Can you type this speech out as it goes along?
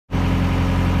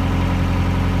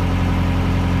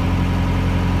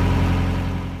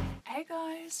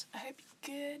guys, I hope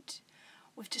you're good.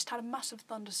 We've just had a massive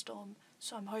thunderstorm,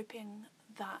 so I'm hoping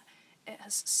that it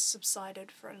has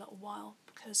subsided for a little while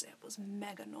because it was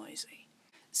mega noisy.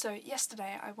 So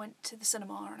yesterday I went to the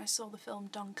cinema and I saw the film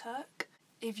Dunkirk.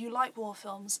 If you like war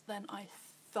films, then I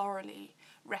thoroughly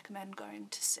recommend going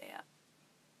to see it.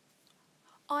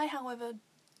 I, however,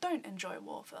 don't enjoy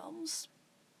war films.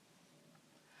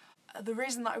 The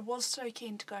reason that I was so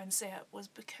keen to go and see it was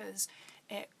because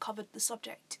it covered the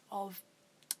subject of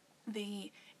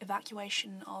the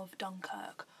evacuation of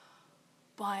Dunkirk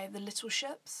by the little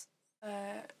ships.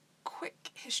 A quick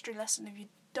history lesson if you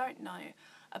don't know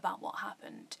about what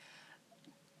happened.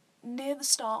 Near the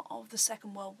start of the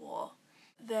Second World War,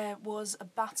 there was a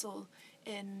battle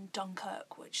in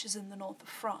Dunkirk, which is in the north of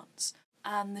France,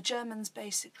 and the Germans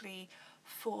basically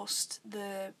forced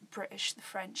the British, the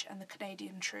French and the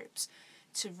Canadian troops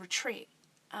to retreat,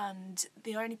 and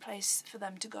the only place for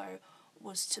them to go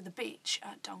was to the beach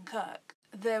at Dunkirk.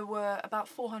 There were about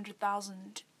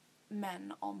 400,000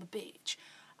 men on the beach,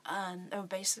 and they were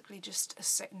basically just a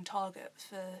sitting target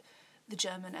for the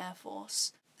German Air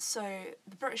Force. So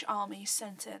the British Army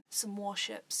sent in some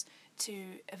warships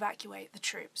to evacuate the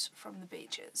troops from the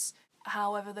beaches.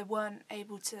 However, they weren't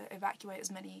able to evacuate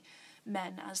as many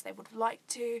men as they would have liked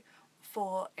to.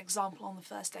 For example, on the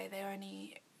first day they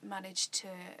only managed to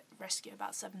rescue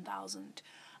about 7,000,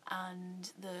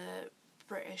 and the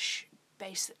British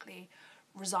basically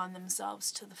resigned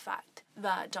themselves to the fact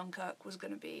that Dunkirk was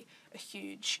going to be a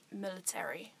huge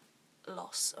military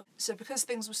loss. So because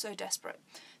things were so desperate,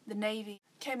 the Navy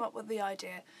came up with the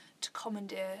idea to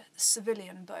commandeer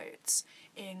civilian boats,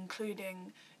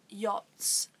 including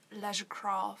yachts, leisure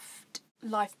craft,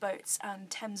 lifeboats and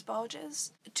Thames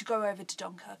barges, to go over to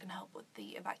Dunkirk and help with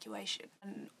the evacuation.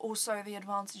 And also the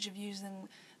advantage of using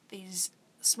these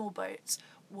small boats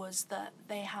was that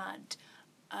they had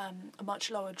a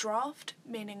much lower draft,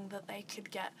 meaning that they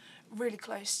could get really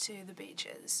close to the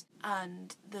beaches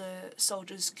and the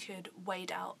soldiers could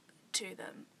wade out to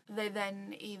them. They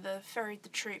then either ferried the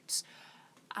troops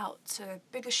out to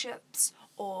bigger ships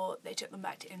or they took them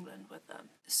back to England with them.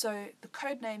 So the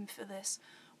code name for this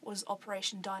was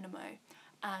Operation Dynamo,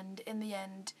 and in the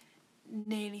end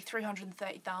nearly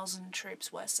 330,000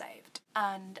 troops were saved,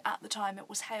 and at the time it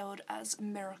was hailed as a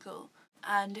miracle.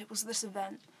 And it was this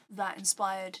event that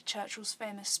inspired Churchill's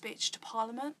famous speech to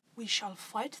Parliament, "We shall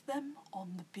fight them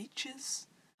on the beaches."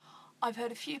 I've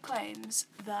heard a few claims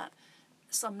that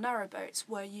some narrowboats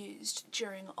were used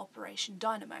during Operation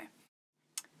Dynamo.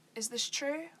 Is this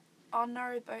true? Are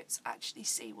narrowboats actually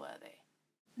seaworthy?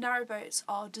 Narrowboats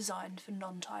are designed for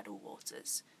non-tidal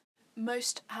waters.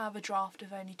 Most have a draft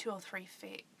of only 2 or 3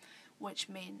 feet, which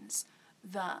means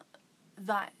that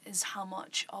that is how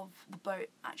much of the boat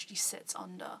actually sits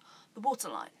under the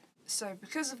waterline. So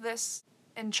because of this,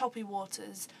 in choppy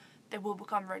waters, they will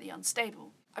become really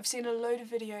unstable. I've seen a load of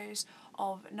videos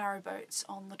of narrowboats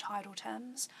on the tidal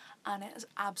Thames, and it is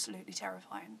absolutely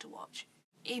terrifying to watch.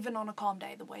 Even on a calm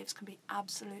day, the waves can be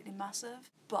absolutely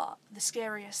massive, but the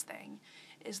scariest thing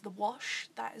is the wash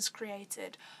that is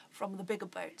created from the bigger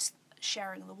boats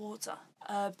sharing the water.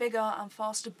 A bigger and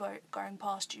faster boat going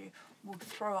past you will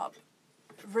throw up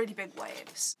really big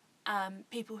waves.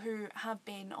 People who have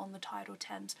been on the tidal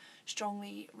Thames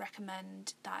strongly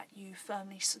recommend that you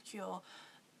firmly secure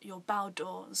your bow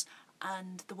doors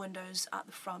and the windows at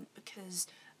the front, because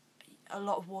a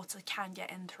lot of water can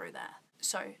get in through there.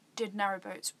 So, did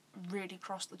narrowboats really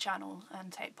cross the channel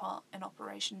and take part in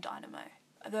Operation Dynamo?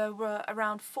 There were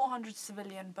around 400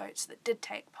 civilian boats that did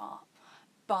take part,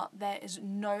 but there is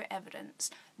no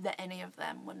evidence that any of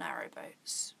them were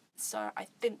narrowboats. So I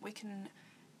think we can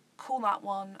call that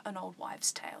one an old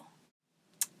wives' tale.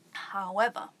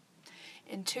 However,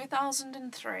 in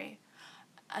 2003,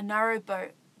 a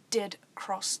narrowboat did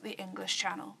cross the English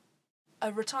Channel.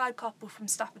 A retired couple from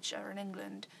Staffordshire in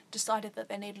England decided that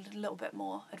they needed a little bit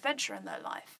more adventure in their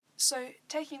life. So,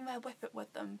 taking their whippet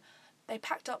with them, they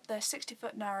packed up their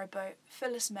 60-foot narrowboat,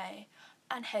 Phyllis May,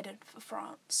 and headed for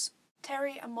France.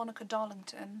 Terry and Monica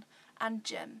Darlington and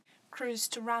Jim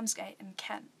cruised to Ramsgate in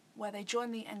Kent, where they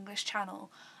joined the English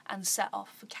Channel and set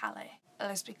off for Calais.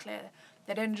 Let's be clear,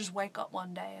 they didn't just wake up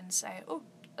one day and say, "Oh,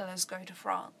 let's go to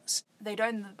France." They'd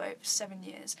owned the boat for 7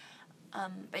 years.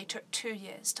 They took 2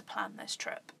 years to plan this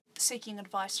trip, seeking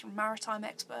advice from maritime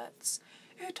experts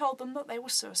who told them that they were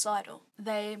suicidal.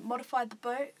 They modified the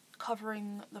boat,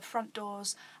 covering the front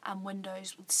doors and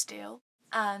windows with steel,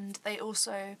 and they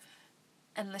also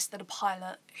enlisted a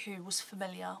pilot who was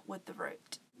familiar with the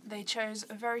route. They chose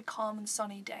a very calm and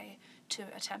sunny day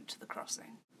to attempt the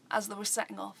crossing. As they were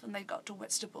setting off and they got to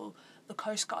Whitstable, the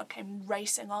Coast Guard came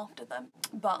racing after them,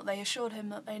 but they assured him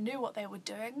that they knew what they were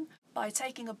doing by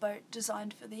taking a boat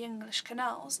designed for the English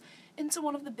canals into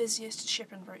one of the busiest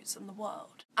shipping routes in the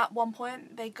world. At one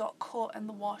point, they got caught in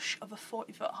the wash of a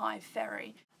 40-foot-high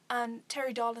ferry, and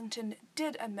Terry Darlington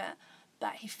did admit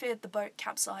that he feared the boat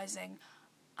capsizing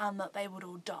and that they would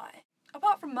all die.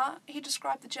 Apart from that, he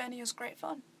described the journey as great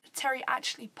fun. Terry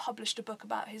actually published a book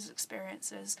about his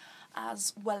experiences,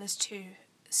 as well as 2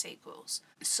 sequels,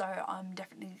 so I'm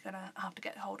definitely gonna have to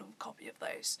get hold of a copy of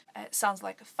those. It sounds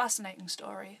like a fascinating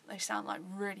story. They sound like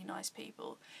really nice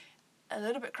people, a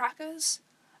little bit crackers,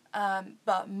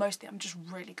 but mostly I'm just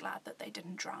really glad that they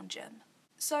didn't drown Jim.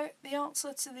 So the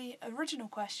answer to the original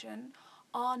question,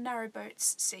 are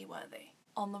narrowboats seaworthy?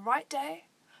 On the right day,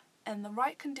 in the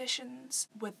right conditions,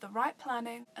 with the right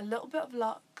planning, a little bit of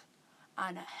luck,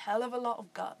 and a hell of a lot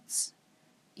of guts,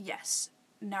 yes,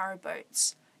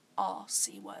 narrowboats are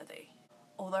seaworthy.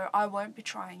 Although I won't be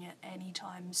trying it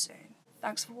anytime soon.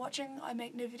 Thanks for watching. I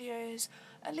make new videos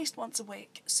at least once a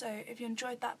week, so if you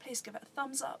enjoyed that, please give it a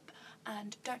thumbs up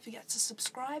and don't forget to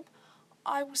subscribe.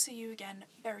 I will see you again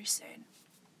very soon.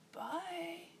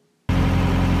 Bye.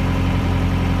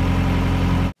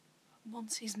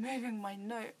 Once he's moving my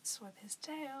notes with his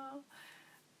tail.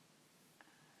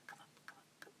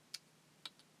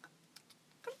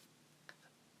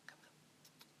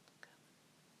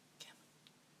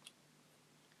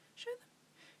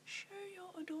 Show your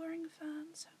adoring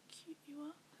fans how cute you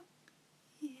are.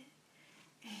 Yeah.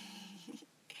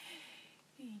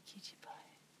 Cutie pie.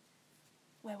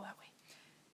 Where were we?